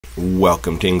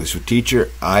Welcome to English with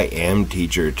Teacher. I am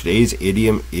Teacher. Today's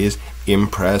idiom is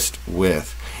impressed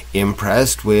with.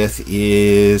 Impressed with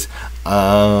is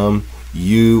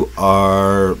you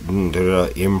are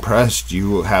impressed,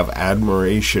 you have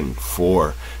admiration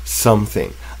for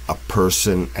something, a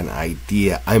person, an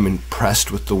idea. I'm impressed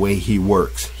with the way he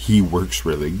works. He works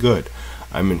really good.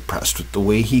 I'm impressed with the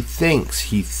way he thinks.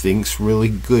 He thinks really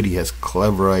good. He has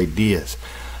clever ideas.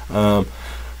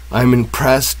 I'm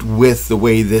impressed with the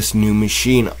way this new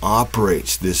machine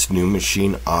operates. This new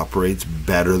machine operates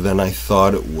better than I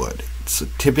thought it would. So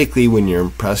typically when you're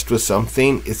impressed with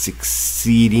something, it's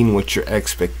exceeding what your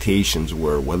expectations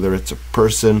were, whether it's a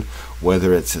person,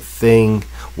 whether it's a thing,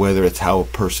 whether it's how a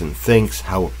person thinks,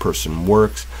 how a person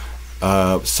works.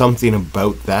 Something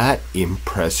about that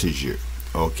impresses you.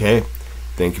 Okay?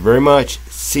 Thank you very much.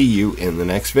 See you in the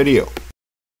next video.